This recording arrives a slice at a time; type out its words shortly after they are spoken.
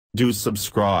Do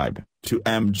subscribe to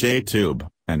MJTube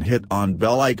and hit on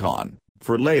bell icon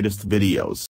for latest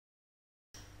videos.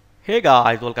 Hey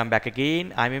guys, welcome back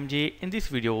again. I'm MJ. In this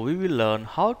video we will learn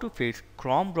how to fix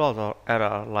Chrome browser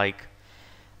error like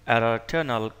error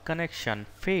tunnel connection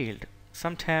failed.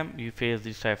 Sometimes you face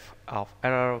this type of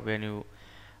error when you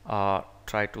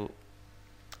try to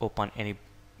open any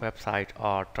website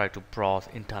or try to browse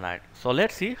internet. So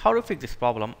let's see how to fix this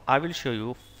problem. I will show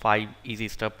you 5 easy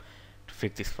steps to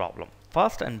fix this problem.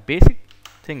 First and basic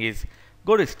thing is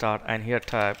go to start and here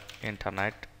type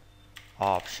internet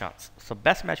options. So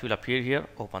best match will appear here.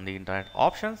 Open the internet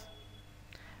options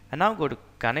and now go to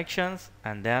connections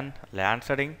and then LAN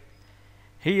setting.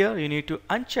 Here you need to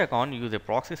uncheck on use a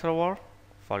proxy server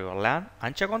for your LAN.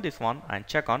 Uncheck on this one and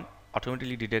check on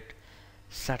automatically detect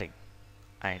setting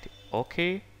and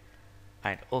OK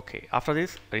and OK. After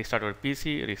this, restart your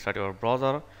PC, restart your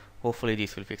browser. Hopefully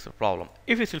this will fix the problem.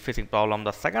 If you're still facing problem,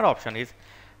 the second option is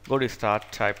go to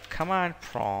start, type command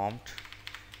prompt.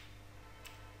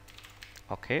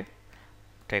 OK,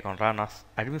 take on run as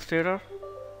administrator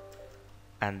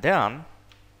and then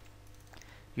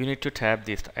you need to type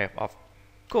this type of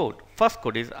code. First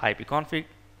code is ipconfig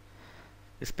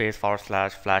space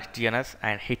 /slash DNS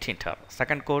and hit enter.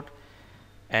 Second code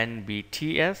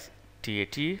nbts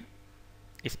tat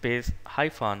space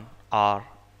 -r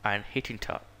and hit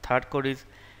enter. Third code is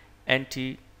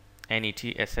nt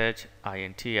netsh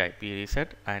intip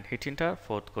reset and hit enter.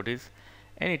 Fourth code is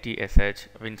netsh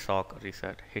winsock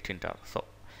reset, hit enter. So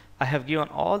I have given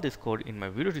all this code in my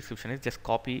video description. Is just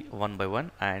copy one by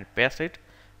one and paste it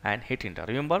and hit enter.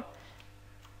 Remember,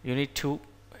 you need to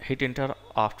hit enter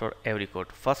after every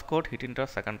code. First code hit enter,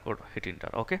 second code hit enter.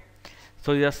 Okay,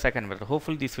 so your second method.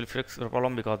 Hopefully this will fix the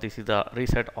problem because this is the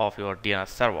reset of your DNS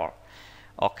server.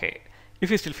 Okay,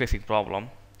 if you're still facing problem,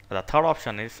 the third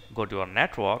option is go to your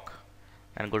network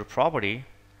and go to property,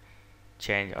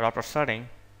 change adapter setting,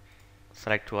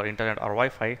 select your internet or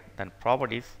Wi-Fi, then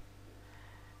properties.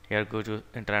 Here go to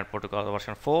internet protocol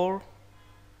version 4,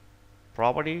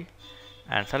 property,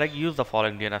 and select use the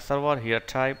following DNS server. Here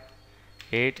type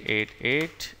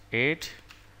 8888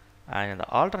 and in the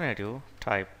alternative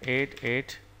type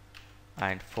 88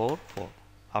 and 44.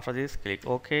 After this click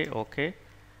OK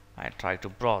and try to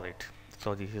browse it.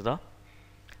 So this is the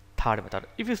third method.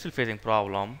 If you're still facing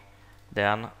problem,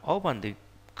 then open the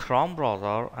Chrome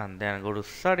browser and then go to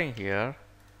setting here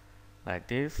like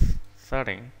this,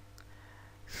 setting,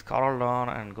 scroll down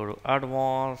and go to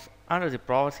advanced. Under the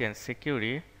privacy and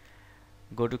security,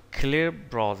 go to clear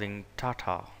browsing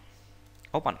data,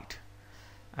 open it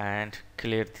and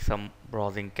clear some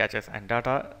browsing caches and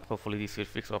data. Hopefully this will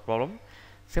fix your problem.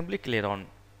 Simply click on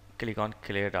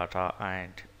clear data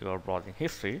and your browsing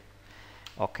history.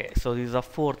 Okay, so this is the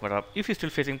fourth method. If you're still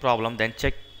facing problem, then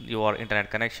check your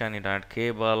internet connection, internet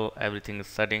cable, everything is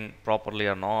setting properly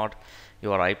or not,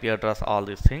 your IP address, all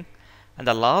these things. And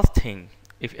the last thing,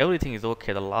 if everything is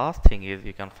okay, the last thing is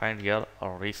you can find here a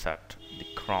reset the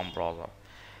Chrome browser.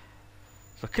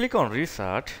 So click on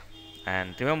reset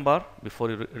and remember,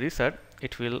 before you reset,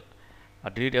 it will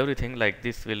delete everything. Like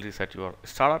this will reset your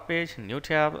startup page, new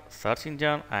tab, search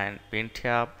engine and pin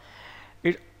tab.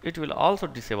 It will also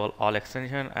disable all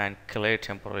extension and clear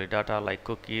temporary data like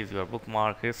cookies, your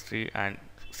bookmark history, and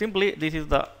simply this is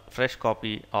the fresh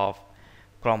copy of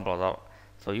Chrome browser.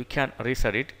 So you can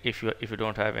reset it if you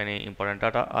don't have any important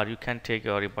data, or you can take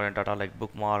your important data like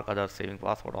bookmark, other saving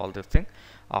password, all these things.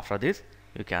 After this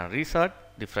you can reset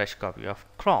the fresh copy of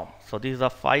Chrome. So these are the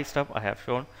 5 steps I have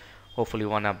shown. Hopefully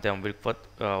one of them will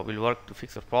work to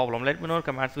fix the problem. Let me know in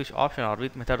comments which option or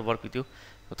which method work with you.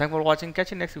 So thanks for watching.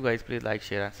 Catch you next week guys. Please like,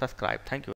 share and subscribe. Thank you.